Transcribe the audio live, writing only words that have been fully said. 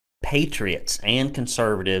patriots and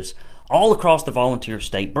conservatives all across the volunteer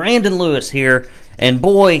state. Brandon Lewis here, and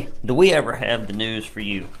boy, do we ever have the news for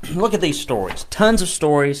you. Look at these stories. Tons of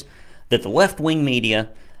stories that the left-wing media,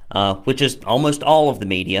 which is almost all of the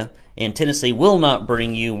media in Tennessee, will not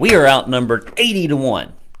bring you. We are outnumbered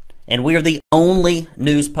 80-1, and we are the only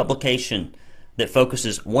news publication that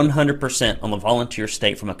focuses 100% on the volunteer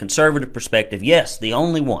state from a conservative perspective. Yes, the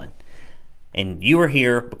only one. And you are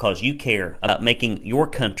here because you care about making your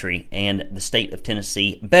country and the state of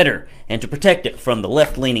Tennessee better and to protect it from the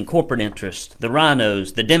left-leaning corporate interests, the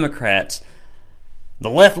rhinos, the Democrats, the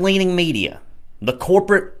left-leaning media, the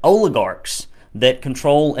corporate oligarchs that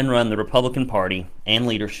control and run the Republican Party and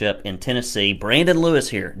leadership in Tennessee. Brandon Lewis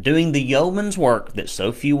here, doing the yeoman's work that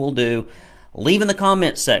so few will do. Leave in the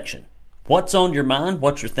comments section what's on your mind,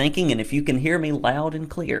 what you're thinking, and if you can hear me loud and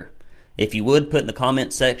clear. If you would, put in the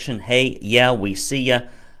comment section, hey, yeah, we see ya.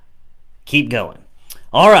 Keep going.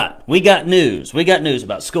 All right, we got news. We got news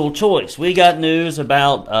about school choice. We got news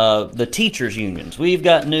about the teachers' unions. We've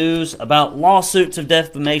got news about lawsuits of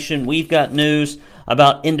defamation. We've got news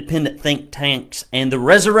about independent think tanks and the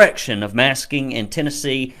resurrection of masking in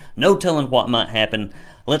Tennessee. No telling what might happen.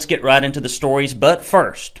 Let's get right into the stories. But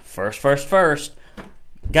first,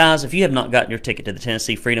 guys, if you have not gotten your ticket to the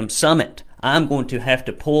Tennessee Freedom Summit, I'm going to have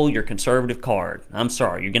to pull your conservative card. I'm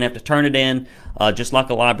sorry. You're going to have to turn it in just like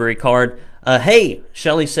a library card. Hey,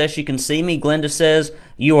 Shelly says she can see me. Glenda says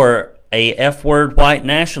you are a F-word white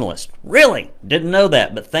nationalist. Really? Didn't know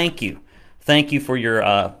that, but thank you. Thank you for your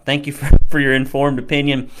for your informed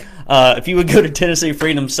opinion. If you would go to Tennessee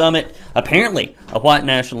Freedom Summit, apparently a white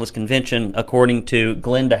nationalist convention, according to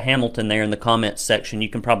Glenda Hamilton there in the comments section. You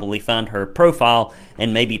can probably find her profile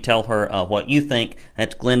and maybe tell her what you think.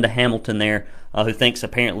 That's Glenda Hamilton there, who thinks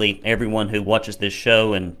apparently everyone who watches this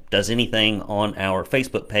show and does anything on our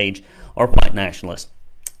Facebook page are white nationalists.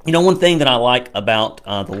 You know, one thing that I like about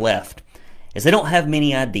the left is they don't have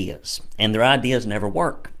many ideas, and their ideas never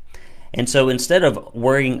work. And so instead of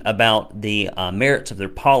worrying about the merits of their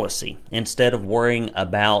policy, instead of worrying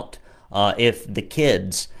about if the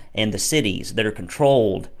kids and the cities that are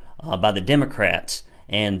controlled by the Democrats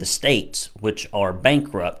and the states, which are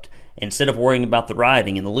bankrupt, instead of worrying about the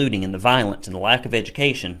rioting and the looting and the violence and the lack of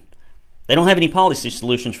education, they don't have any policy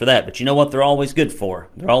solutions for that. But you know what they're always good for?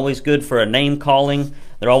 They're always good for a name calling.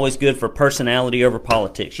 They're always good for personality over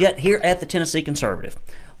politics. Yet here at the Tennessee Conservative,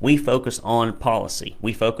 we focus on policy.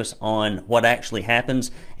 We focus on what actually happens,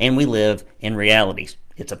 and we live in realities.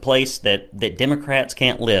 It's a place that Democrats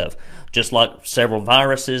can't live. Just like several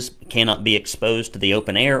viruses cannot be exposed to the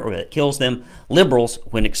open air or that kills them, liberals,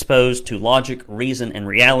 when exposed to logic, reason, and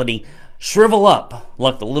reality, shrivel up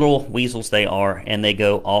like the little weasels they are, and they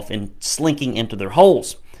go off and slinking into their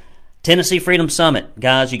holes. Tennessee Freedom Summit.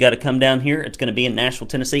 Guys, you got to come down here. It's going to be in Nashville,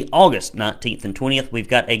 Tennessee, August 19th and 20th. We've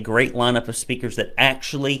got a great lineup of speakers that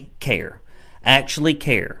actually care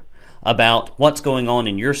about what's going on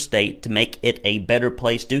in your state to make it a better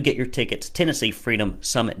place. Do get your tickets,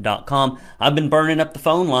 TennesseeFreedomSummit.com. I've been burning up the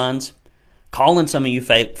phone lines, calling some of you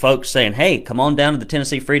folks saying, hey, come on down to the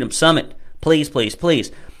Tennessee Freedom Summit. Please, please,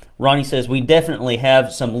 please. Ronnie says, we definitely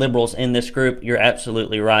have some liberals in this group. You're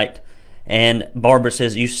absolutely right. And Barbara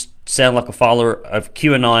says, you sound like a follower of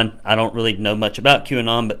QAnon. I don't really know much about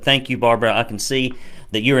QAnon, but thank you, Barbara. I can see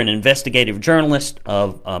that you're an investigative journalist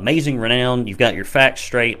of amazing renown. You've got your facts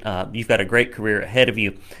straight. You've got a great career ahead of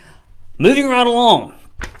you. Moving right along,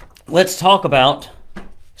 let's talk about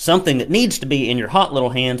something that needs to be in your hot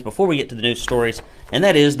little hands before we get to the news stories, and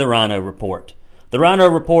that is the Rhino Report. The Rhino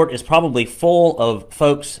Report is probably full of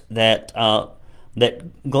folks that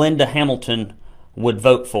Glenda Hamilton would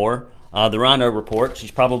vote for. The Rhino Report,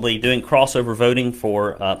 she's probably doing crossover voting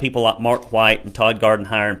for people like Mark White and Todd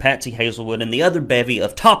Gardenhire and Patsy Hazelwood and the other bevy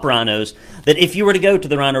of top rhinos that if you were to go to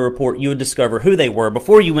the Rhino Report, you would discover who they were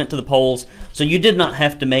before you went to the polls, so you did not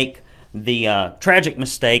have to make the tragic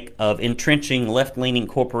mistake of entrenching left-leaning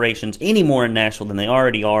corporations any more in Nashville than they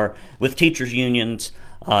already are with teachers' unions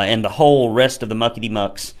and the whole rest of the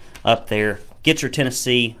muckety-mucks up there. Get your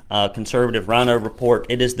Tennessee Conservative Rhino Report.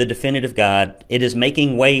 It is the definitive guide. It is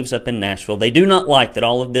making waves up in Nashville. They do not like that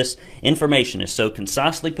all of this information is so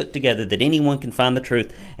concisely put together that anyone can find the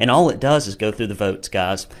truth, and all it does is go through the votes,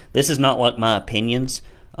 guys. This is not like my opinions.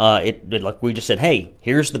 Like we just said, hey,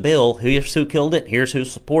 here's the bill. Here's who killed it. Here's who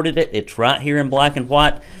supported it. It's right here in black and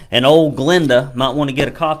white, and old Glenda might want to get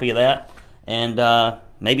a copy of that, and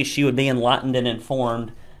maybe she would be enlightened and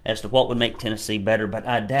informed as to what would make Tennessee better, but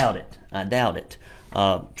I doubt it. I doubt it.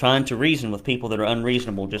 Trying to reason with people that are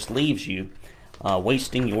unreasonable just leaves you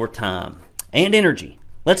wasting your time and energy.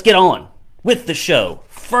 Let's get on with the show.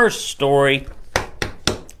 First story,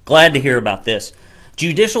 Glad to hear about this.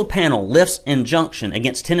 Judicial panel lifts injunction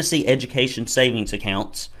against Tennessee education savings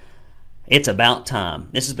accounts. It's about time.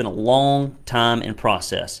 This has been a long time in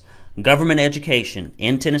process. Government education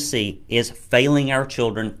in Tennessee is failing our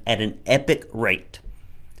children at an epic rate.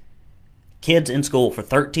 Kids in school for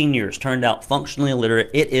 13 years turned out functionally illiterate.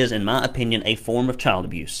 It is, in my opinion, a form of child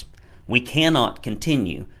abuse. We cannot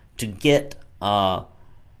continue to get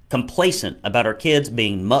complacent about our kids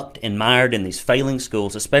being mucked and mired in these failing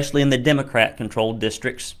schools, especially in the Democrat-controlled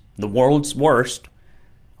districts. The world's worst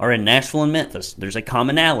are in Nashville and Memphis. There's a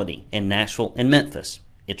commonality in Nashville and Memphis.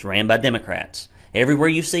 It's ran by Democrats. Everywhere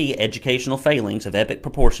you see educational failings of epic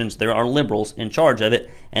proportions, there are liberals in charge of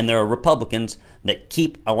it, and there are Republicans that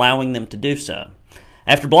keep allowing them to do so.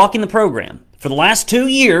 After blocking the program for the last 2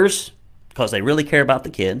 years, because they really care about the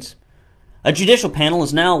kids, a judicial panel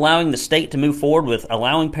is now allowing the state to move forward with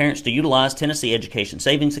allowing parents to utilize Tennessee education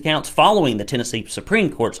savings accounts following the Tennessee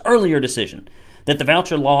Supreme Court's earlier decision that the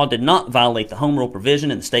voucher law did not violate the home rule provision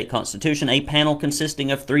in the state constitution. A panel consisting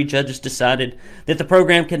of 3 judges decided that the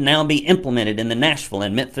program can now be implemented in the Nashville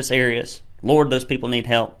and Memphis areas. Lord, those people need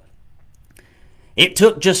help. It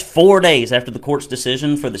took just 4 days after the court's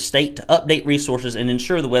decision for the state to update resources and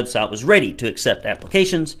ensure the website was ready to accept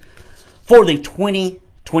applications. For the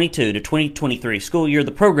 2022 to 2023 school year,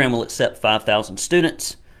 the program will accept 5,000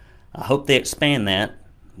 students. I hope they expand that.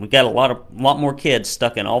 We've got a lot more kids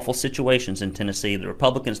stuck in awful situations in Tennessee. The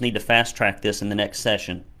Republicans need to fast track this in the next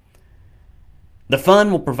session. The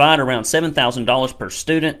fund will provide around $7,000 per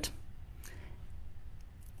student.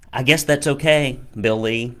 I guess that's okay, Bill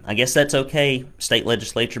Lee. I guess that's okay, state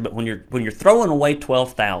legislature. But when you're throwing away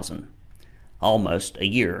 $12,000 almost a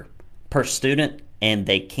year per student, and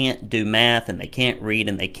they can't do math, and they can't read,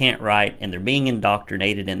 and they can't write, and they're being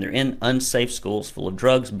indoctrinated, and they're in unsafe schools full of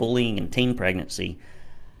drugs, bullying, and teen pregnancy,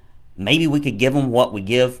 maybe we could give them what we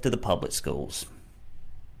give to the public schools.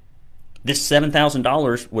 This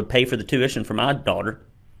 $7,000 would pay for the tuition for my daughter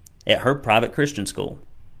at her private Christian school.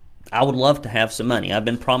 I would love to have some money. I've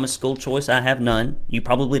been promised school choice. I have none. You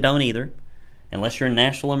probably don't either, unless you're in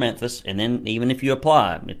Nashville or Memphis. And then even if you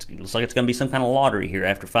apply, it looks like it's going to be some kind of lottery here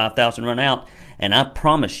after 5,000 run out. And I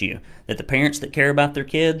promise you that the parents that care about their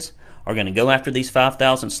kids are going to go after these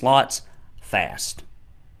 5,000 slots fast.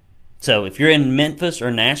 So if you're in Memphis or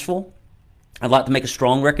Nashville, I'd like to make a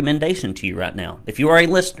strong recommendation to you right now. If you are a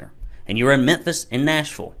listener and you're in Memphis and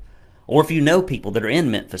Nashville, or if you know people that are in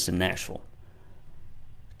Memphis and Nashville,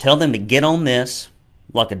 tell them to get on this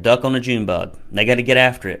like a duck on a June bug. They got to get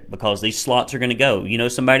after it because these slots are going to go. You know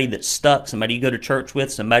somebody that's stuck, somebody you go to church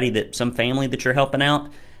with, some family that you're helping out,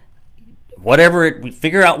 we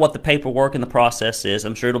figure out what the paperwork and the process is.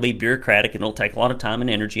 I'm sure it'll be bureaucratic and it'll take a lot of time and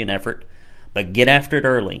energy and effort. But get after it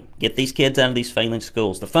early. Get these kids out of these failing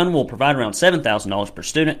schools. The fund will provide around $7,000 per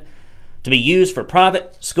student to be used for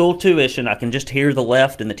private school tuition. I can just hear the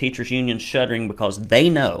left and the teachers' union shuddering because they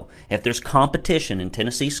know if there's competition in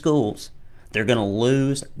Tennessee schools, they're going to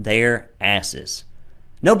lose their asses.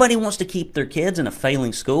 Nobody wants to keep their kids in a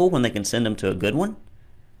failing school when they can send them to a good one.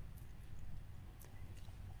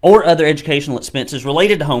 Or other educational expenses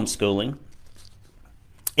related to homeschooling.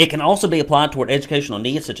 It can also be applied toward educational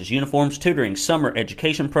needs such as uniforms, tutoring, summer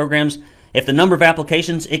education programs. If the number of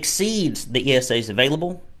applications exceeds the ESAs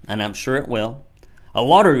available, and I'm sure it will, a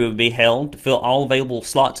lottery will be held to fill all available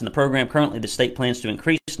slots in the program. Currently, the state plans to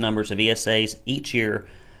increase numbers of ESAs each year,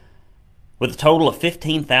 with a total of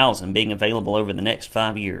 15,000 being available over the next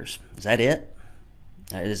 5 years. Is that it?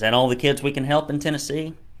 Is that all the kids we can help in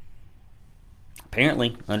Tennessee?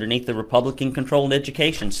 Apparently, underneath the Republican-controlled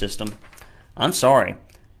education system. I'm sorry.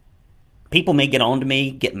 People may get on to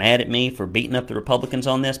me, get mad at me for beating up the Republicans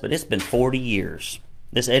on this, but it's been 40 years.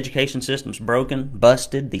 This education system's broken,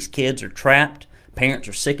 busted. These kids are trapped. Parents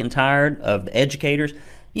are sick and tired of the educators.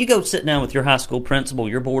 You go sit down with your high school principal,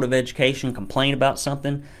 your board of education, complain about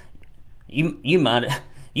something. You might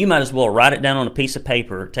as well write it down on a piece of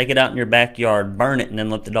paper, take it out in your backyard, burn it, and then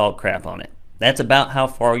let the dog crap on it. That's about how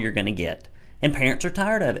far you're going to get. And parents are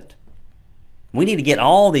tired of it. We need to get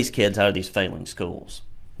all these kids out of these failing schools.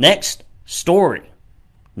 Next story.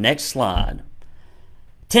 Next slide.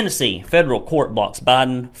 Tennessee federal court blocks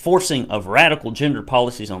Biden forcing of radical gender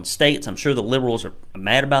policies on states. I'm sure the liberals are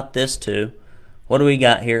mad about this too. What do we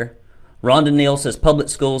got here? Rhonda Neal says public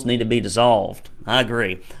schools need to be dissolved. I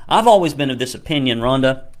agree. I've always been of this opinion,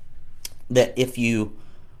 Rhonda, that if you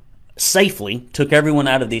safely took everyone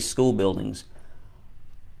out of these school buildings,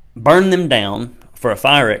 burned them down for a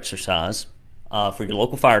fire exercise for your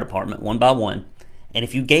local fire department, one by one, and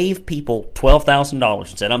if you gave people $12,000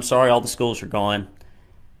 and said, I'm sorry, all the schools are gone,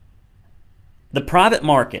 The private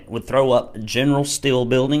market would throw up general steel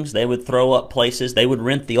buildings. They would throw up places. They would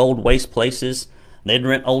rent the old waste places. They'd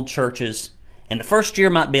rent old churches. And the first year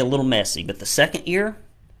might be a little messy, but the second year,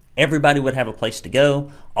 everybody would have a place to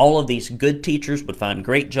go. All of these good teachers would find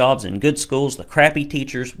great jobs in good schools. The crappy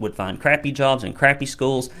teachers would find crappy jobs in crappy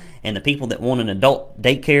schools. And the people that want an adult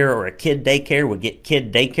daycare or a kid daycare would get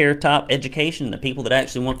kid daycare type education. The people that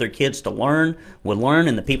actually want their kids to learn would learn.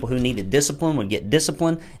 And the people who needed discipline would get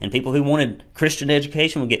discipline. And people who wanted Christian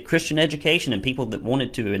education would get Christian education. And people that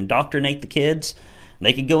wanted to indoctrinate the kids,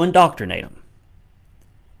 they could go indoctrinate them.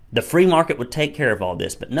 The free market would take care of all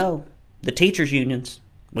this. But no, the teachers' unions,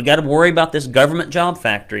 we got to worry about this government job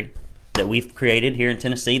factory that we've created here in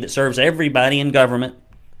Tennessee that serves everybody in government,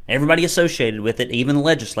 everybody associated with it, even the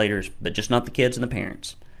legislators, but just not the kids and the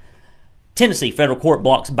parents. Tennessee federal court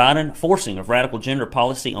blocks Biden forcing of radical gender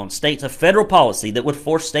policy on states, a federal policy that would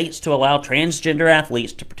force states to allow transgender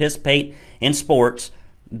athletes to participate in sports,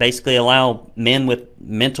 basically allow men with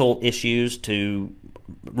mental issues to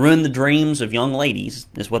ruin the dreams of young ladies,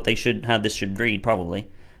 is what they should, how this should read probably.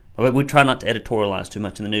 But we try not to editorialize too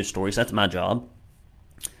much in the news stories. That's my job.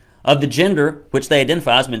 Of the gender which they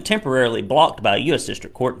identify has been temporarily blocked by a U.S.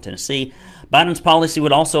 District Court in Tennessee. Biden's policy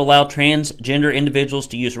would also allow transgender individuals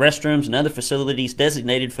to use restrooms and other facilities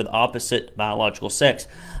designated for the opposite biological sex.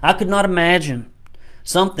 I could not imagine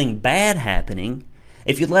something bad happening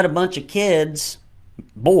if you let a bunch of kids,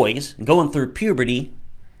 boys, going through puberty,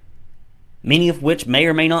 many of which may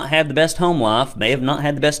or may not have the best home life, may have not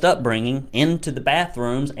had the best upbringing, into the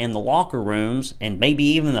bathrooms and the locker rooms and maybe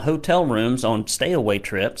even the hotel rooms on stay-away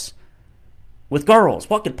trips with girls.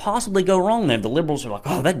 What could possibly go wrong there? The liberals are like,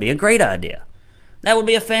 oh, that'd be a great idea. That would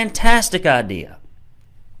be a fantastic idea.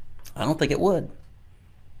 I don't think it would.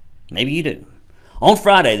 Maybe you do. On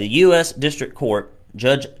Friday, the U.S. District Court,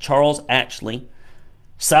 Judge Charles Ashley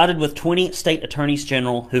sided with 20 state attorneys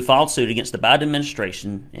general who filed suit against the Biden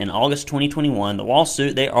administration in August 2021. The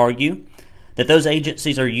lawsuit, they argue that those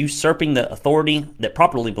agencies are usurping the authority that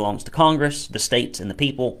properly belongs to Congress, the states, and the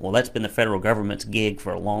people. Well, that's been the federal government's gig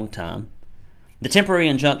for a long time. The temporary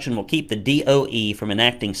injunction will keep the DOE from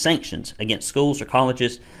enacting sanctions against schools or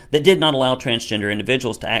colleges that did not allow transgender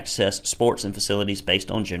individuals to access sports and facilities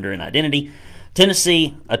based on gender and identity.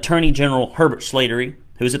 Tennessee Attorney General Herbert Slattery,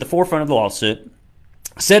 who is at the forefront of the lawsuit,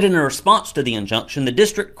 said in a response to the injunction, the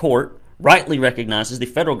district court rightly recognizes the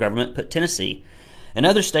federal government put Tennessee and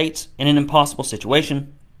other states in an impossible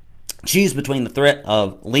situation. Choose between the threat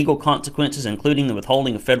of legal consequences, including the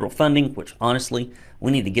withholding of federal funding, which honestly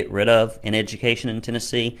we need to get rid of in education in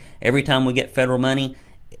Tennessee. Every time we get federal money,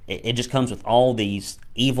 it just comes with all these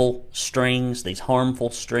evil strings, these harmful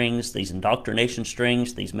strings, these indoctrination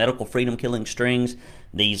strings, these medical freedom killing strings,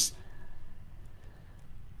 these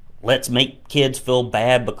let's make kids feel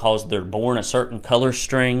bad because they're born a certain color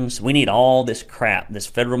strings. We need all this crap, this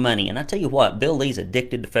federal money. And I tell you what, Bill Lee's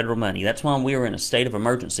addicted to federal money. That's why we were in a state of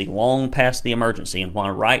emergency long past the emergency, and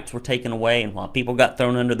why rights were taken away, and why people got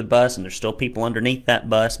thrown under the bus, and there's still people underneath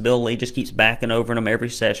that bus. Bill Lee just keeps backing over them every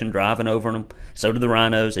session, driving over them. So do the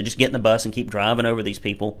rhinos. They just get in the bus and keep driving over these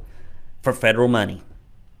people for federal money.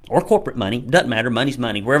 Or corporate money. Doesn't matter. Money's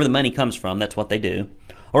money. Wherever the money comes from, that's what they do.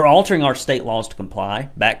 Or altering our state laws to comply.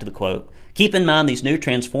 Back to the quote. Keep in mind these new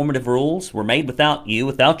transformative rules were made without you,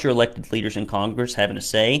 without your elected leaders in Congress having a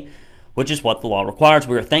say, which is what the law requires.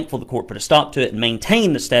 We are thankful the court put a stop to it and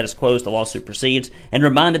maintained the status quo as the lawsuit proceeds, and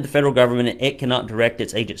reminded the federal government it cannot direct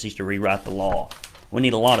its agencies to rewrite the law. We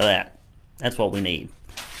need a lot of that. That's what we need.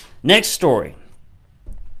 Next story.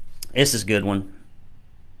 This is a good one.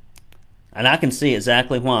 And I can see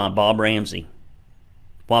exactly why Bob Ramsey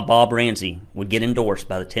would get endorsed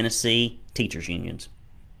by the Tennessee teachers unions.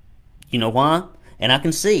 You know why? And I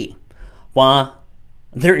can see why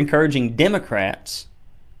they're encouraging Democrats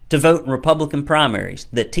to vote in Republican primaries,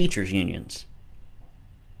 the teachers unions.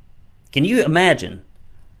 Can you imagine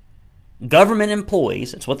government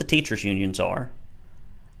employees, that's what the teachers unions are,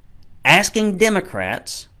 asking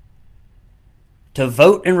Democrats to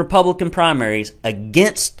vote in Republican primaries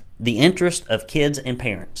against the interest of kids and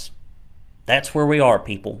parents? That's where we are,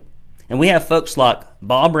 people. And we have folks like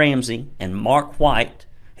Bob Ramsey and Mark White,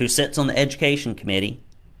 who sits on the Education Committee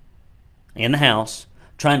in the House,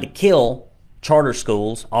 trying to kill charter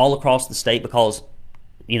schools all across the state because,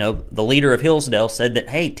 the leader of Hillsdale said that,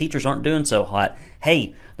 hey, teachers aren't doing so hot.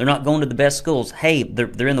 Hey, they're not going to the best schools. Hey,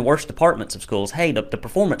 they're in the worst departments of schools. Hey, the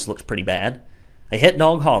performance looks pretty bad. They hit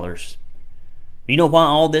dog hollers. You know why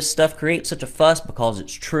all this stuff creates such a fuss? Because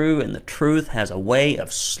it's true, and the truth has a way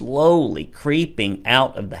of slowly creeping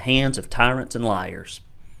out of the hands of tyrants and liars.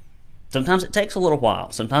 Sometimes it takes a little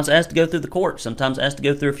while. Sometimes it has to go through the courts. Sometimes it has to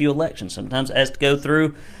go through a few elections. Sometimes it has to go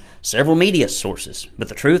through several media sources. But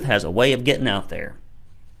the truth has a way of getting out there.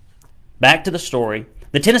 Back to the story.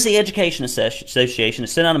 The Tennessee Education Association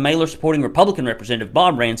has sent out a mailer supporting Republican Representative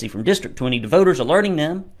Bob Ramsey from District 20 to voters, alerting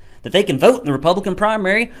them that they can vote in the Republican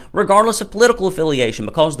primary regardless of political affiliation,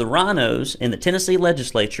 because the rhinos in the Tennessee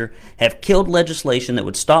legislature have killed legislation that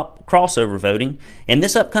would stop crossover voting. In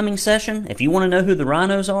this upcoming session, if you want to know who the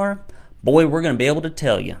rhinos are, boy, we're going to be able to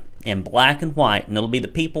tell you in black and white, and it'll be the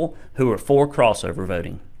people who are for crossover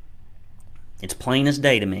voting. It's plain as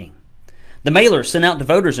day to me. The mailer sent out to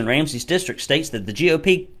voters in Ramsey's district states that the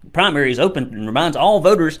GOP primary is open and reminds all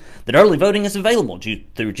voters that early voting is available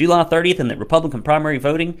through July 30th and that Republican primary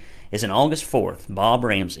voting is on August 4th. Bob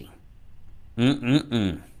Ramsey.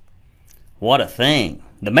 What a thing.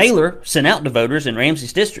 The mailer sent out to voters in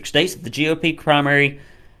Ramsey's district states that the GOP primary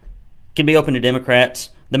can be open to Democrats.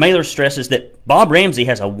 The mailer stresses that Bob Ramsey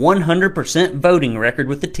has a 100% voting record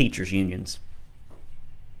with the teachers' unions.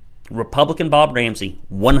 Republican Bob Ramsey,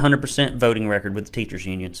 100% voting record with the teachers'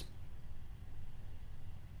 unions.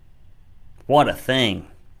 What a thing.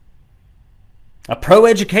 A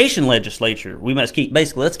pro-education legislature. Let's keep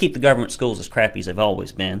the government schools as crappy as they've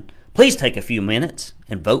always been. Please take a few minutes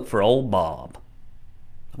and vote for old Bob.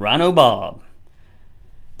 Rhino Bob.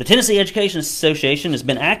 The Tennessee Education Association has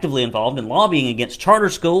been actively involved in lobbying against charter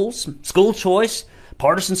schools, school choice,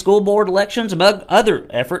 partisan school board elections, among other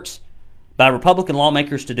efforts by Republican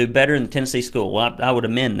lawmakers to do better in the Tennessee school. Well, I would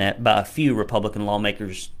amend that by a few Republican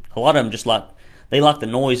lawmakers. A lot of them just like the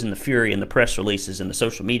noise and the fury and the press releases and the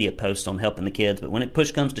social media posts on helping the kids. But when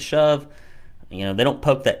push comes to shove, they don't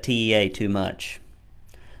poke that TEA too much.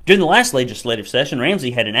 During the last legislative session,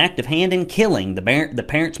 Ramsey had an active hand in killing the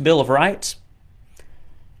Parents' Bill of Rights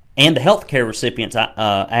and the Health Care Recipients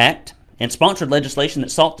Act, and sponsored legislation that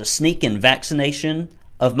sought to sneak in vaccination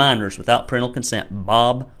of minors without parental consent.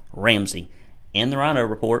 Bob Ramsey. In the Rhino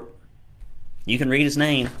Report. You can read his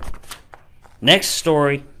name. Next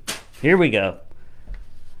story. Here we go.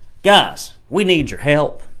 Guys, we need your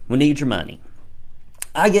help. We need your money.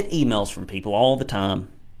 I get emails from people all the time,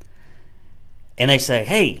 and they say,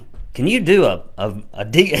 hey, can you do a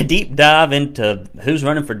deep dive into who's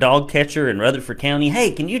running for dog catcher in Rutherford County?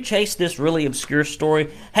 Hey, can you chase this really obscure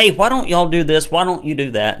story? Hey, why don't y'all do this? Why don't you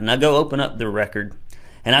do that? And I go open up their record,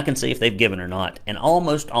 and I can see if they've given or not. And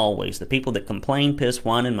almost always, the people that complain, piss,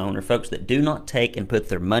 whine, and moan are folks that do not take and put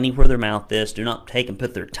their money where their mouth is, do not take and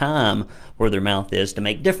put their time where their mouth is to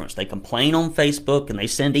make difference. They complain on Facebook and they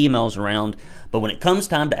send emails around, but when it comes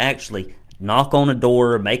time to actually knock on a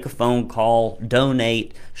door, make a phone call,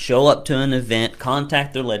 donate, show up to an event,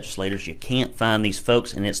 contact their legislators, you can't find these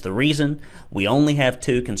folks, and it's the reason we only have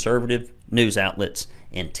 2 conservative news outlets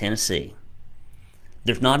in Tennessee.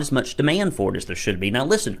 There's not as much demand for it as there should be. Now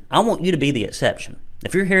listen, I want you to be the exception.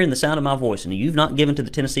 If you're hearing the sound of my voice and you've not given to the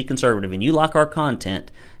Tennessee Conservative and you like our content,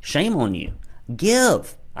 shame on you.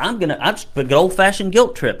 Give. I just put a good old-fashioned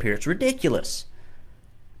guilt trip here. It's ridiculous.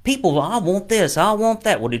 People, I want this, I want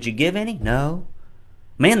that. Well, did you give any? No.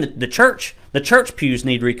 Man, the church pews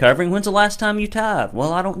need recovering. When's the last time you tithe?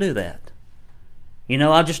 Well, I don't do that.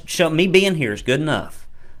 I just show me being here is good enough.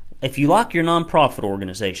 If you like your nonprofit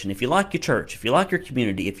organization, if you like your church, if you like your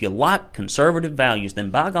community, if you like conservative values, then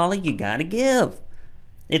by golly, you gotta give.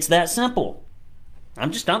 It's that simple.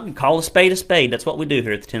 I'm going to call a spade a spade. That's what we do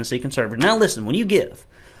here at the Tennessee Conservative. Now listen, when you give,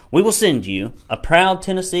 we will send you a proud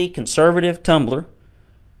Tennessee Conservative tumbler.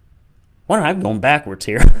 I'm going backwards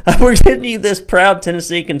here. We're sending you this proud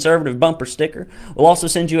Tennessee Conservative bumper sticker. We'll also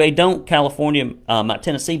send you a Don't California My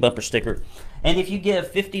Tennessee bumper sticker. And if you give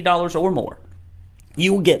 $50 or more,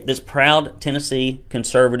 you will get this proud Tennessee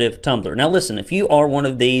Conservative tumbler. Now listen, if you are one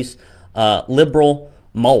of these liberal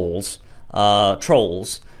moles,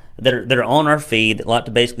 trolls, that are on our feed that like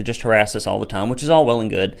to basically just harass us all the time, which is all well and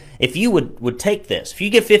good, if you would take this, if you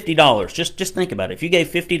give $50, just think about it. If you gave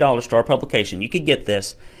 $50 to our publication, you could get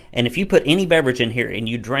this. And if you put any beverage in here and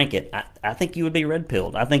you drank it, I think you would be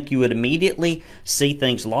red-pilled. I think you would immediately see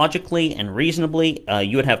things logically and reasonably.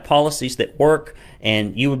 You would have policies that work,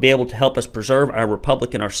 and you would be able to help us preserve our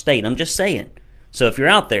republic and our state. I'm just saying. So if you're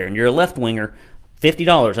out there and you're a left-winger,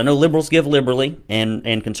 $50. I know liberals give liberally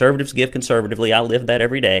and conservatives give conservatively. I live that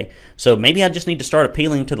every day. So maybe I just need to start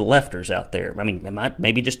appealing to the lefters out there. I mean,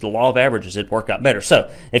 maybe just the law of averages would work out better.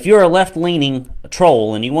 So if you're a left-leaning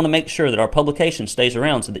troll and you want to make sure that our publication stays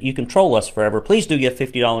around so that you can troll us forever, please do give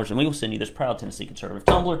 $50 and we will send you this proud Tennessee Conservative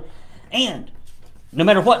tumbler. And no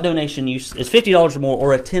matter what donation is $50 or more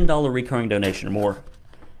or a $10 recurring donation or more,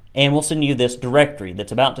 and we'll send you this directory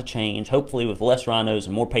that's about to change, hopefully with less rhinos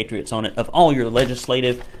and more patriots on it, of all your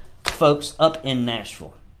legislative folks up in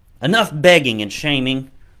Nashville. Enough begging and shaming.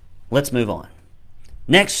 Let's move on.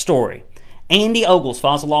 Next story. Andy Ogles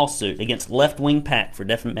files a lawsuit against left-wing PAC for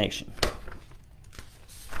defamation.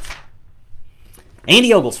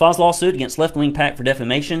 Andy Ogles files a lawsuit against left-wing PAC for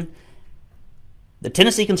defamation. The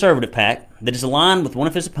Tennessee conservative PAC that is aligned with one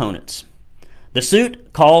of his opponents. The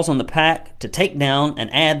suit calls on the PAC to take down an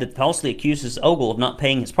ad that falsely accuses Ogle of not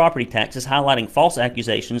paying his property taxes, highlighting false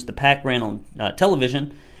accusations the PAC ran on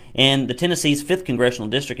television in the Tennessee's 5th Congressional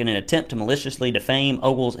District in an attempt to maliciously defame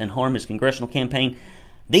Ogles and harm his congressional campaign.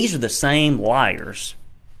 These are the same liars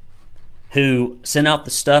who sent out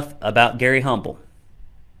the stuff about Gary Humble.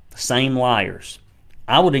 Same liars.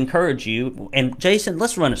 I would encourage you, and Jason,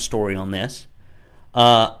 let's run a story on this.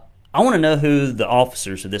 I want to know who the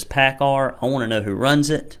officers of this PAC are. I want to know who runs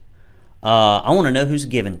it. I want to know who's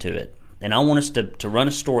given to it. And I want us to run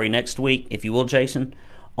a story next week, if you will, Jason,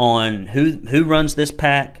 on who runs this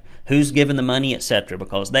PAC, who's given the money, etc.,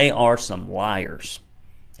 because they are some liars.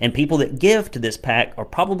 And people that give to this PAC are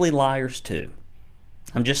probably liars too.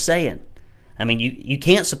 I'm just saying. I mean, you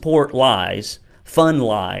can't support lies, fund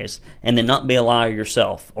lies, and then not be a liar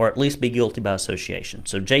yourself, or at least be guilty by association.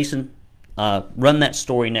 So, Jason, run that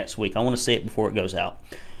story next week. I want to see it before it goes out.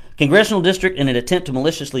 Congressional district, in an attempt to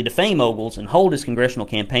maliciously defame Ogles and hold his congressional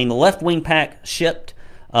campaign, the left-wing PAC shipped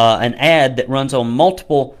an ad that runs on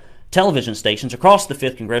multiple television stations across the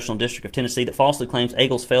 5th Congressional District of Tennessee that falsely claims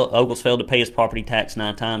Ogles failed to pay his property tax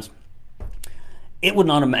 9 times. It would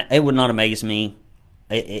not amaze me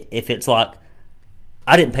if it's like,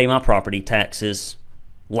 I didn't pay my property taxes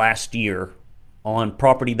last year on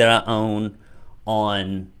property that I own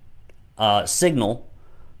on Signal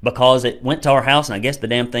because it went to our house and I guess the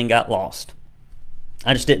damn thing got lost.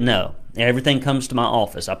 I just didn't know. Everything comes to my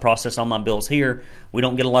office. I process all my bills here. We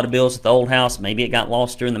don't get a lot of bills at the old house. Maybe it got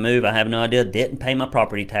lost during the move. I have no idea. Didn't pay my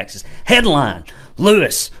property taxes. Headline,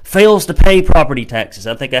 Lewis fails to pay property taxes.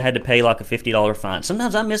 I think I had to pay like a $50 fine.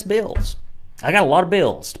 Sometimes I miss bills. I got a lot of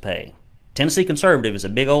bills to pay. Tennessee Conservative is a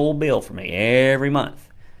big old bill for me every month.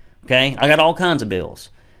 Okay? I got all kinds of bills.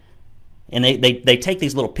 And they take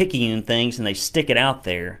these little picayune things and they stick it out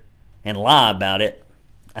there and lie about it.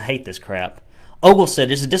 I hate this crap. Ogle said,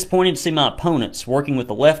 "It is disappointing to see my opponents working with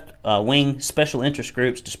the left-wing special interest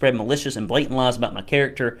groups to spread malicious and blatant lies about my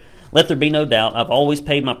character. Let there be no doubt, I've always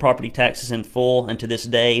paid my property taxes in full, and to this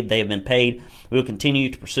day they have been paid. We will continue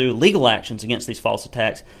to pursue legal actions against these false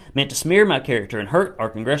attacks meant to smear my character and hurt our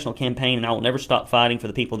congressional campaign, and I will never stop fighting for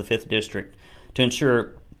the people of the 5th District to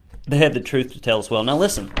ensure they have the truth to tell as well." Now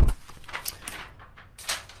listen,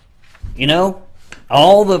 you know,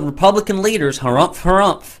 all the Republican leaders,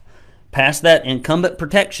 harumph, passed that incumbent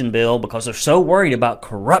protection bill because they're so worried about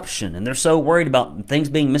corruption and they're so worried about things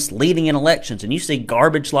being misleading in elections. And you see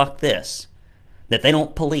garbage like this that they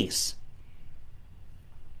don't police.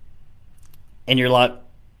 And you're like,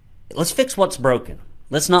 let's fix what's broken.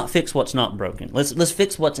 Let's not fix what's not broken. Let's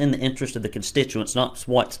fix what's in the interest of the constituents, not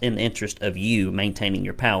what's in the interest of you maintaining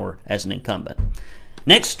your power as an incumbent.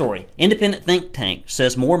 Next story. Independent think tank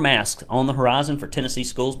says more masks on the horizon for Tennessee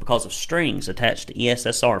schools because of strings attached to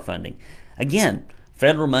ESSR funding. Again,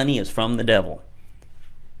 federal money is from the devil.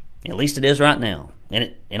 At least it is right now.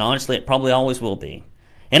 And honestly, it probably always will be.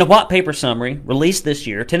 In a white paper summary released this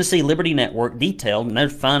year, Tennessee Liberty Network detailed, and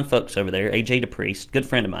there's fine folks over there, A.J. DePriest, good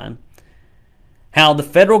friend of mine, how the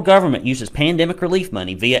federal government uses pandemic relief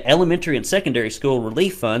money via elementary and secondary school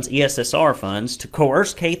relief funds, ESSR funds, to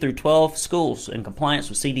coerce K-12 schools in compliance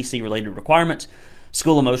with CDC-related requirements,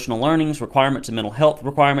 school emotional learnings, requirements, and mental health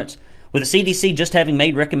requirements, with the CDC just having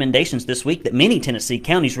made recommendations this week that many Tennessee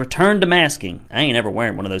counties return to masking. I ain't ever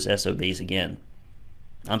wearing one of those SOBs again.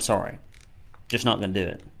 I'm sorry. Just not going to do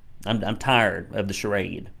it. I'm tired of the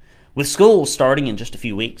charade. With schools starting in just a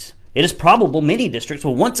few weeks, it is probable many districts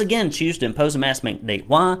will once again choose to impose a mask mandate.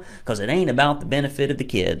 Why? Because it ain't about the benefit of the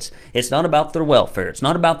kids. It's not about their welfare. It's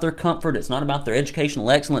not about their comfort. It's not about their educational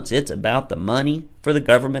excellence. It's about the money for the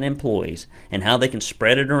government employees and how they can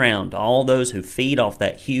spread it around to all those who feed off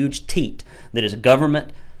that huge teat that is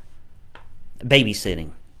government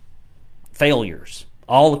babysitting failures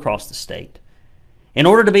all across the state. In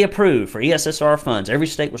order to be approved for ESSR funds, every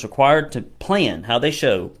state was required to plan how they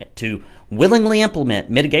show to willingly implement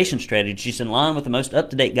mitigation strategies in line with the most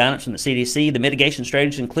up-to-date guidance from the CDC. The mitigation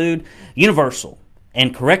strategies include universal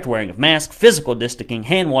and correct wearing of masks, physical distancing,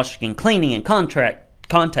 hand washing, cleaning, and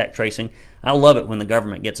contact tracing. I love it when the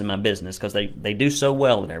government gets in my business because they do so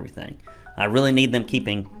well at everything. I really need them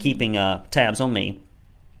keeping tabs on me.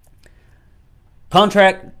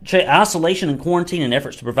 Isolation and quarantine and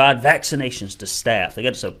efforts to provide vaccinations to staff.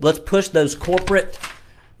 Let's push those corporate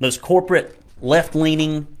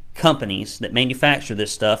left-leaning companies that manufacture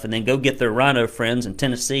this stuff and then go get their rhino friends in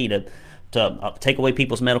Tennessee to take away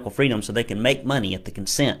people's medical freedom so they can make money at the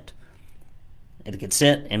consent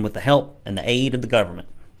and with the help and the aid of the government.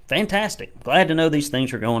 Fantastic. Glad to know these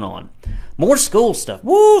things are going on. More school stuff.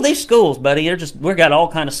 Woo, these schools, buddy. We've got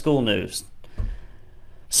all kind of school news.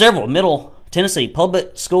 Several Middle Tennessee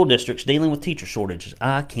public school districts dealing with teacher shortages.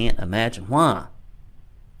 I can't imagine why.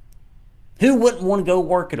 Who wouldn't want to go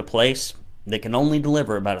work at a place that can only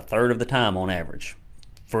deliver about a third of the time on average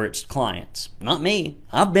for its clients? Not me.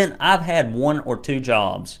 I've had one or two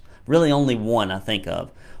jobs, really only one I think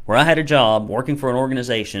of, where I had a job working for an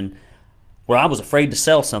organization where I was afraid to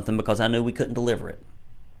sell something because I knew we couldn't deliver it.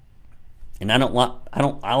 And I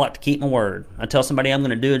like to keep my word. I tell somebody I'm going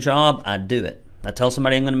to do a job, I do it. I tell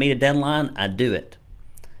somebody I'm going to meet a deadline, I do it.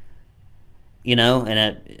 You know,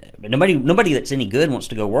 and nobody that's any good wants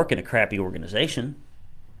to go work in a crappy organization.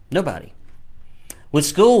 Nobody. With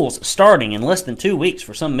schools starting in less than 2 weeks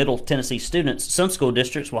for some Middle Tennessee students, some school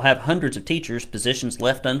districts will have hundreds of teachers' positions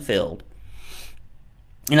left unfilled.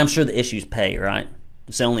 And I'm sure the issue's pay, right?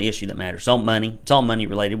 It's the only issue that matters. It's all money. It's all money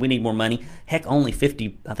related. We need more money. Heck, only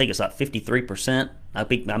 50, I think it's like 53%.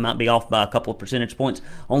 I might be off by a couple of percentage points.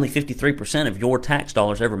 Only 53% of your tax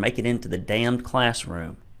dollars ever make it into the damned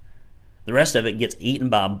classroom. The rest of it gets eaten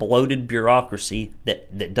by a bloated bureaucracy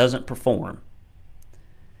that doesn't perform.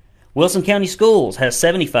 Wilson County Schools has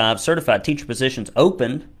 75 certified teacher positions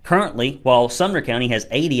open currently, while Sumner County has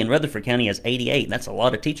 80 and Rutherford County has 88. That's a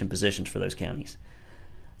lot of teaching positions for those counties.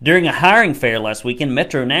 During a hiring fair last weekend,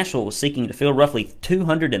 Metro Nashville was seeking to fill roughly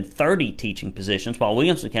 230 teaching positions, while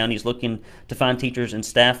Williamson County is looking to find teachers and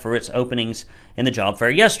staff for its openings in the job fair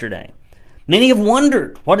yesterday. Many have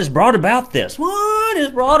wondered what has brought about this. What has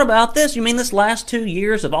brought about this? You mean this last 2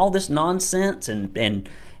 years of all this nonsense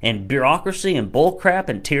and bureaucracy and bullcrap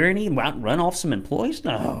and tyranny run off some employees?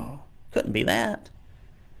 No, couldn't be that.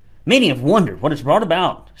 Many have wondered what has brought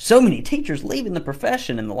about so many teachers leaving the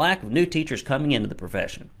profession and the lack of new teachers coming into the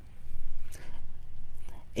profession.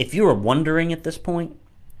 If you are wondering at this point,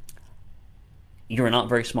 you are not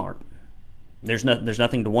very smart. There's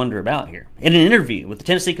nothing to wonder about here. In an interview with the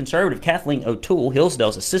Tennessee conservative Kathleen O'Toole,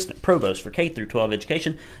 Hillsdale's assistant provost for K-12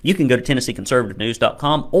 education, you can go to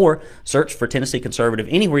TennesseeConservativeNews.com or search for Tennessee Conservative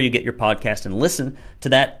anywhere you get your podcast and listen to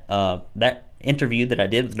that interview that I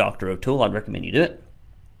did with Dr. O'Toole. I'd recommend you do it.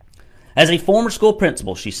 As a former school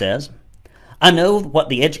principal, she says, I know what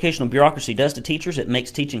the educational bureaucracy does to teachers. It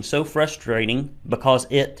makes teaching so frustrating because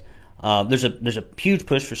there's a huge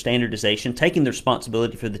push for standardization, taking the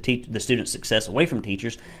responsibility for the student's success away from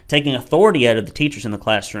teachers, taking authority out of the teachers in the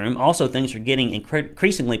classroom. Also, things are getting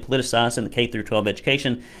increasingly politicized in the K-12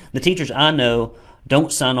 education. The teachers I know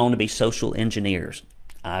don't sign on to be social engineers.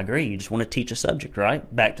 I agree. You just want to teach a subject,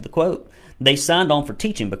 right? Back to the quote. They signed on for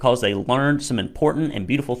teaching because they learned some important and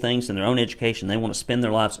beautiful things in their own education. They want to spend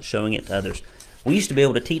their lives showing it to others. We used to be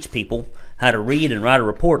able to teach people how to read and write a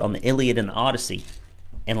report on the Iliad and the Odyssey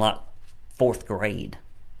in like 4th grade.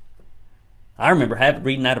 I remember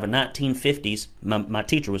reading out of a 1950s. My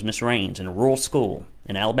teacher was Miss Raines in a rural school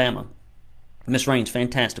in Alabama. Miss Raines,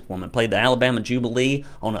 fantastic woman, played the Alabama Jubilee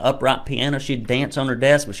on an upright piano. She'd dance on her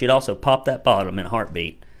desk, but she'd also pop that bottom in a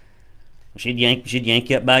heartbeat. She'd yank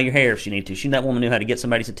you up by your hair if she needed to. That woman knew how to get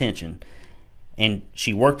somebody's attention. And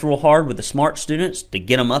she worked real hard with the smart students to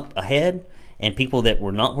get them up ahead, and people that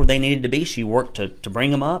were not where they needed to be, she worked to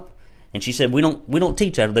bring them up. And she said, we don't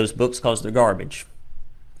teach out of those books because they're garbage.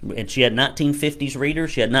 And she had 1950s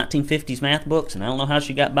readers. She had 1950s math books, and I don't know how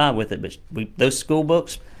she got by with it, but those school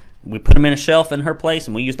books, we put them in a shelf in her place,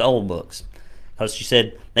 and we used the old books. Because she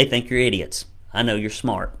said, they think you're idiots. I know you're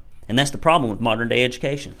smart. And that's the problem with modern-day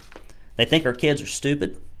education. They think our kids are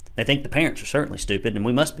stupid. They think the parents are certainly stupid, and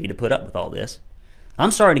we must be to put up with all this.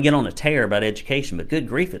 I'm sorry to get on a tear about education, but good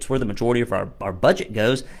grief, it's where the majority of our budget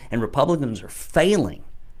goes, and Republicans are failing.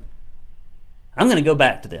 I'm going to go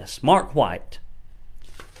back to this. Mark White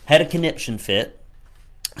had a conniption fit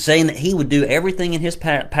saying that he would do everything in his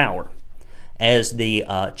power as the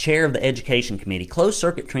chair of the Education Committee. Closed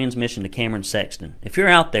circuit transmission to Cameron Sexton. If you're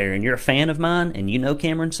out there and you're a fan of mine and you know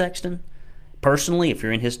Cameron Sexton, personally, if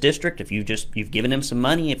you're in his district, if you've given him some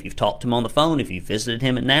money, if you've talked to him on the phone, if you've visited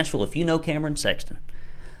him in Nashville, if you know Cameron Sexton,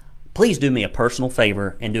 please do me a personal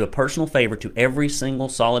favor and do a personal favor to every single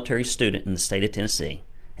solitary student in the state of Tennessee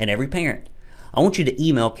and every parent. I want you to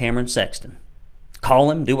email Cameron Sexton. Call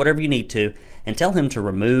him, do whatever you need to, and tell him to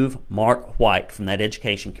remove Mark White from that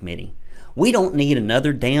education committee. We don't need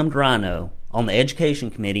another damned rhino on the education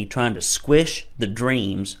committee trying to squish the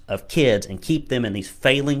dreams of kids and keep them in these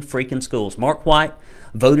failing freaking schools. Mark White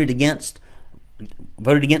voted against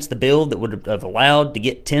voted against the bill that would have allowed to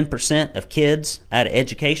get 10% of kids out of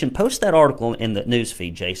education. Post that article in the news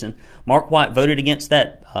feed, Jason. Mark White voted against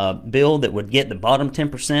that bill that would get the bottom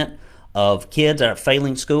 10% of kids out of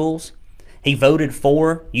failing schools. He voted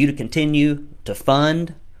for you to continue to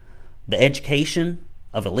fund the education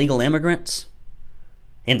of illegal immigrants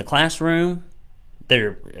in the classroom that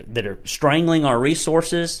are strangling our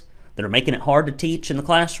resources, that are making it hard to teach in the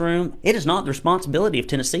classroom. It is not the responsibility of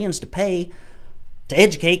Tennesseans to pay to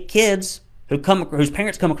educate kids whose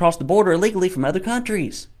parents come across the border illegally from other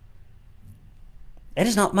countries. That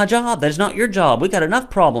is not my job. That is not your job. We got enough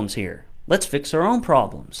problems here. Let's fix our own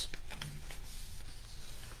problems.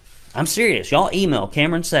 I'm serious. Y'all email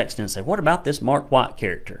Cameron Sexton and say, what about this Mark White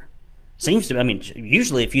character? Seems to,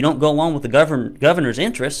 usually if you don't go along with the governor's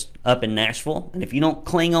interests up in Nashville, and if you don't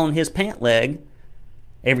cling on his pant leg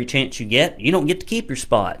every chance you get, you don't get to keep your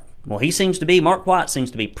spot. Well, Mark White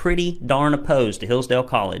seems to be pretty darn opposed to Hillsdale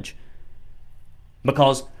College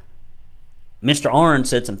because Mr. Arn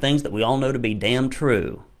said some things that we all know to be damn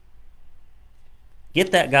true.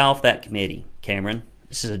 Get that guy off that committee, Cameron.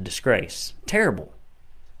 This is a disgrace. Terrible.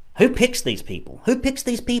 Who picks these people? Who picks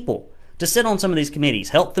these people to sit on some of these committees?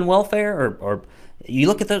 Health and welfare? Or you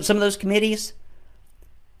look at some of those committees?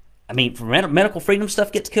 Medical freedom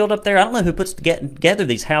stuff gets killed up there. I don't know who puts together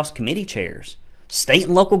these House committee chairs. State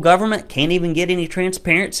and local government can't even get any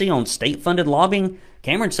transparency on state-funded lobbying.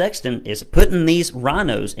 Cameron Sexton is putting these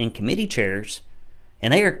rhinos in committee chairs,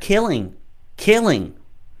 and they are killing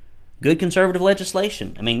good conservative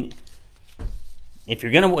legislation. If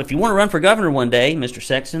you want to run for governor one day, Mr.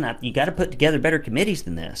 Sexton, you got to put together better committees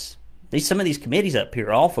than this. Some of these committees up here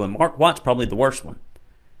are awful, and Mark White's probably the worst one.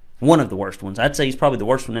 One of the worst ones. I'd say he's probably the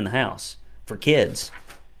worst one in the House for kids.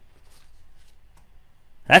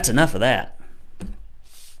 That's enough of that.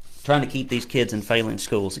 Trying to keep these kids in failing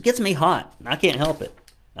schools. It gets me hot. I can't help it.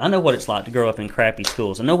 I know what it's like to grow up in crappy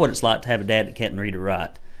schools. I know what it's like to have a dad that can't read or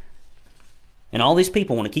write. And all these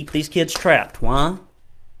people want to keep these kids trapped. Why?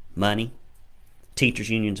 Money.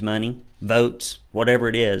 Teachers' unions money. Votes. Whatever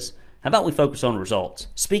it is. How about we focus on results?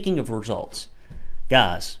 Speaking of results,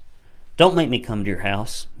 guys, don't make me come to your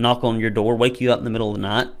house, knock on your door, wake you up in the middle of the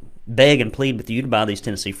night, beg and plead with you to buy these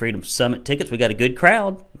Tennessee Freedom Summit tickets. We got a good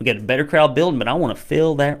crowd. We got a better crowd building, but I want to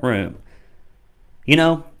fill that room.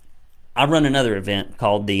 I run another event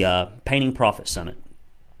called the Painting Profit Summit.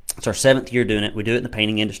 It's our 7th year doing it. We do it in the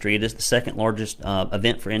painting industry. It is the second largest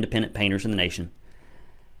event for independent painters in the nation.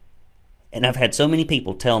 And I've had so many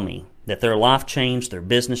people tell me that their life changed, their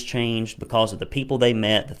business changed because of the people they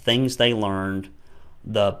met, the things they learned,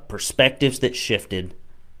 the perspectives that shifted.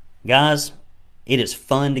 Guys, it is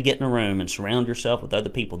fun to get in a room and surround yourself with other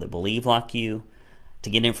people that believe like you, to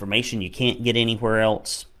get information you can't get anywhere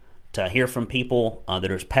else, to hear from people that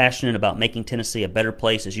are as passionate about making Tennessee a better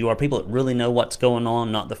place as you are, people that really know what's going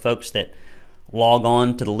on, not the folks that log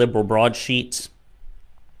on to the liberal broadsheets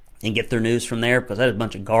and get their news from there, because that is a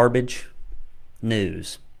bunch of garbage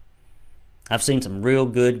news. I've seen some real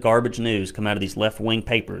good garbage news come out of these left-wing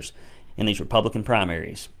papers in these Republican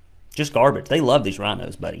primaries. Just garbage. They love these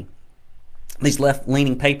rhinos, buddy. These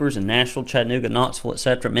left-leaning papers in Nashville, Chattanooga, Knoxville,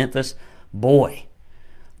 etc., Memphis, boy,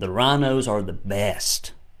 the rhinos are the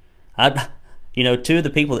best. Two of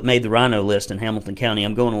the people that made the rhino list in Hamilton County,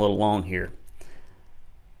 I'm going a little long here,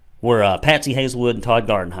 were Patsy Hazelwood and Todd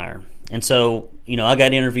Gardenhire. And so, I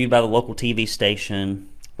got interviewed by the local TV station,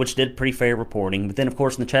 which did pretty fair reporting. But then, of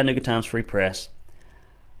course, in the Chattanooga Times Free Press,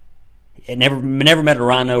 it never met a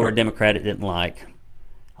rhino or a Democrat it didn't like.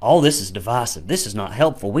 All this is divisive. This is not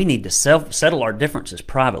helpful. We need to settle our differences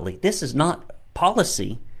privately. This is not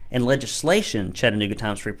policy and legislation. Chattanooga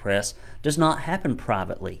Times Free Press does not happen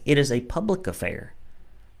privately. It is a public affair.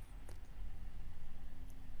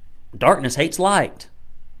 Darkness hates light.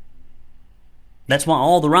 That's why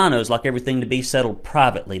all the rhinos like everything to be settled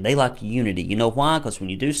privately. They like unity. You know why? Because when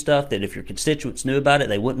you do stuff that if your constituents knew about it,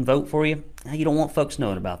 they wouldn't vote for you, you don't want folks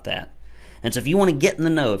knowing about that. And so if you want to get in the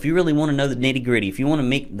know, if you really want to know the nitty-gritty, if you want to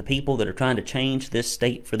meet the people that are trying to change this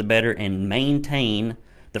state for the better and maintain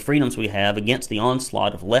the freedoms we have against the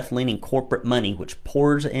onslaught of left-leaning corporate money which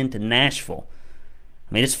pours into Nashville.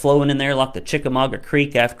 It's flowing in there like the Chickamauga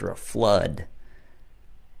Creek after a flood.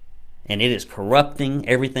 And it is corrupting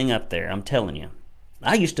everything up there, I'm telling you.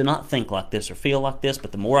 I used to not think like this or feel like this,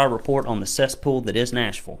 but the more I report on the cesspool that is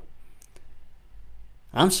Nashville,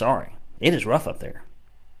 I'm sorry, it is rough up there.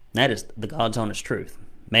 That is the God's honest truth.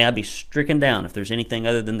 May I be stricken down if there's anything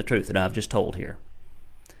other than the truth that I've just told here.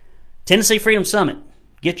 Tennessee Freedom Summit.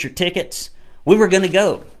 Get your tickets. We were going to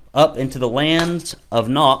go. up into the lands of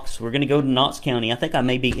Knox. We're going to go to Knox County. I think I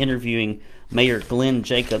may be interviewing Mayor Glenn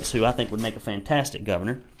Jacobs, who I think would make a fantastic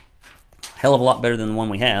governor. Hell of a lot better than the one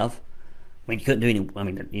we have. I mean, you couldn't do any. I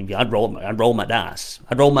mean, I'd roll my dice.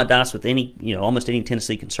 I'd roll my dice with any, almost any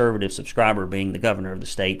Tennessee conservative subscriber being the governor of the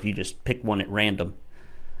state. If you just pick one at random,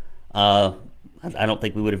 I don't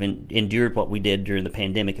think we would have endured what we did during the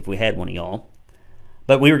pandemic if we had one of y'all.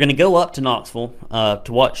 But we were going to go up to Knoxville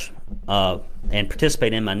to watch and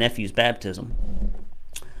participate in my nephew's baptism.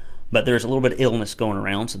 But there's a little bit of illness going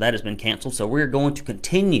around, so that has been canceled. So we're going to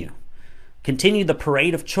continue the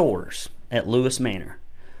parade of chores at Lewis Manor.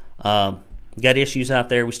 Got issues out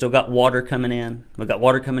there. We still got water coming in. We got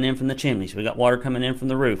water coming in from the chimneys. We got water coming in from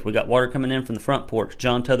the roof. We got water coming in from the front porch.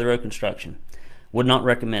 John Tutherow Construction. Would not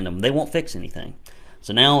recommend them. They won't fix anything.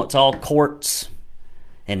 So now it's all courts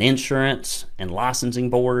and insurance and licensing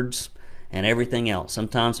boards and everything else.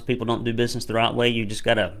 Sometimes if people don't do business the right way, you just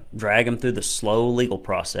got to drag them through the slow legal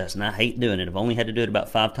process. And I hate doing it. I've only had to do it about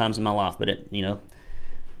 5 times in my life, but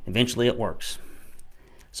eventually it works.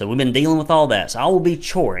 So we've been dealing with all that. So I will be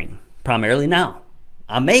choring primarily now.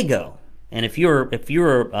 I may go, and if you're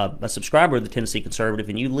a subscriber of the Tennessee Conservative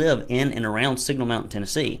and you live in and around Signal Mountain,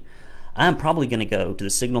 Tennessee, I'm probably going to go to the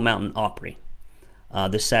Signal Mountain Opry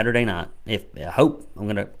this Saturday night. I hope I'm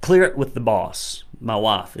going to clear it with the boss, my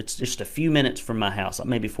wife. It's just a few minutes from my house, like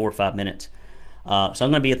maybe 4 or 5 minutes. So I'm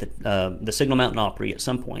going to be at the Signal Mountain Opry at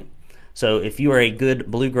some point. So if you are a good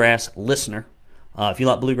bluegrass listener, if you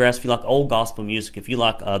like bluegrass, if you like old gospel music, if you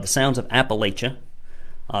like the sounds of Appalachia,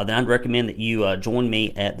 then I'd recommend that you join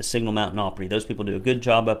me at the Signal Mountain Opry. Those people do a good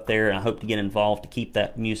job up there, and I hope to get involved to keep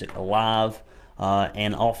that music alive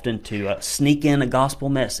and often to sneak in a gospel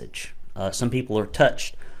message. Some people are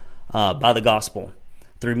touched by the gospel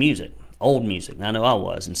through music, old music. I know I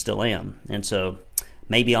was and still am, and so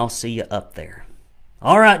maybe I'll see you up there.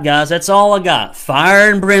 All right, guys, that's all I got.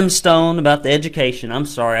 Fire and brimstone about the education. I'm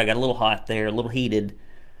sorry, I got a little hot there, a little heated,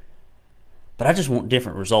 but I just want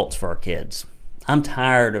different results for our kids. I'm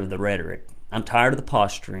tired of the rhetoric. I'm tired of the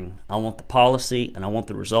posturing. I want the policy, and I want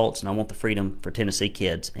the results, and I want the freedom for Tennessee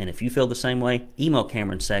kids. And if you feel the same way, email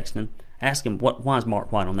Cameron Sexton. Ask him, why is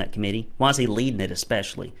Mark White on that committee? Why is he leading it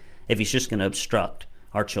especially if he's just going to obstruct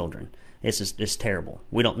our children? It's terrible.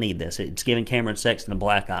 We don't need this. It's giving Cameron Sexton a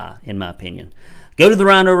black eye, in my opinion. Go to the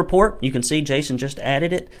Rhino Report. You can see Jason just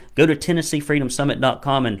added it. Go to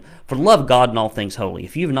TennesseeFreedomSummit.com, and for the love of God and all things holy,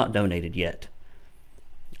 if you have not donated yet,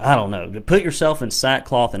 I don't know, put yourself in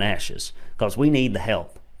sackcloth and ashes, because we need the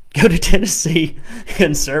help. Go to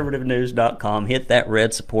TennesseeConservativeNews.com, hit that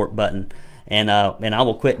red support button, and I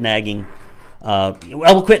will quit nagging. I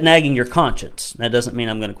will quit nagging your conscience. That doesn't mean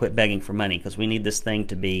I'm going to quit begging for money, because we need this thing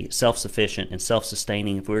to be self-sufficient and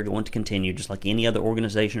self-sustaining if we're going to continue, just like any other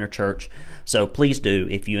organization or church. So please do.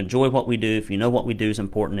 If you enjoy what we do, if you know what we do is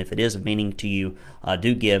important, if it is of meaning to you,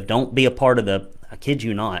 do give. Don't be a part of the, I kid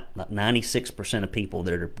you not, like 96% of people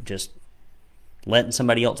that are just letting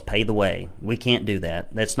somebody else pay the way. We can't do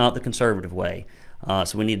that. That's not the conservative way.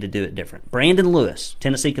 So we need to do it different. Brandon Lewis,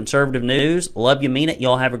 Tennessee Conservative News. Love you, mean it.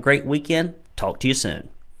 Y'all have a great weekend. Talk to you soon.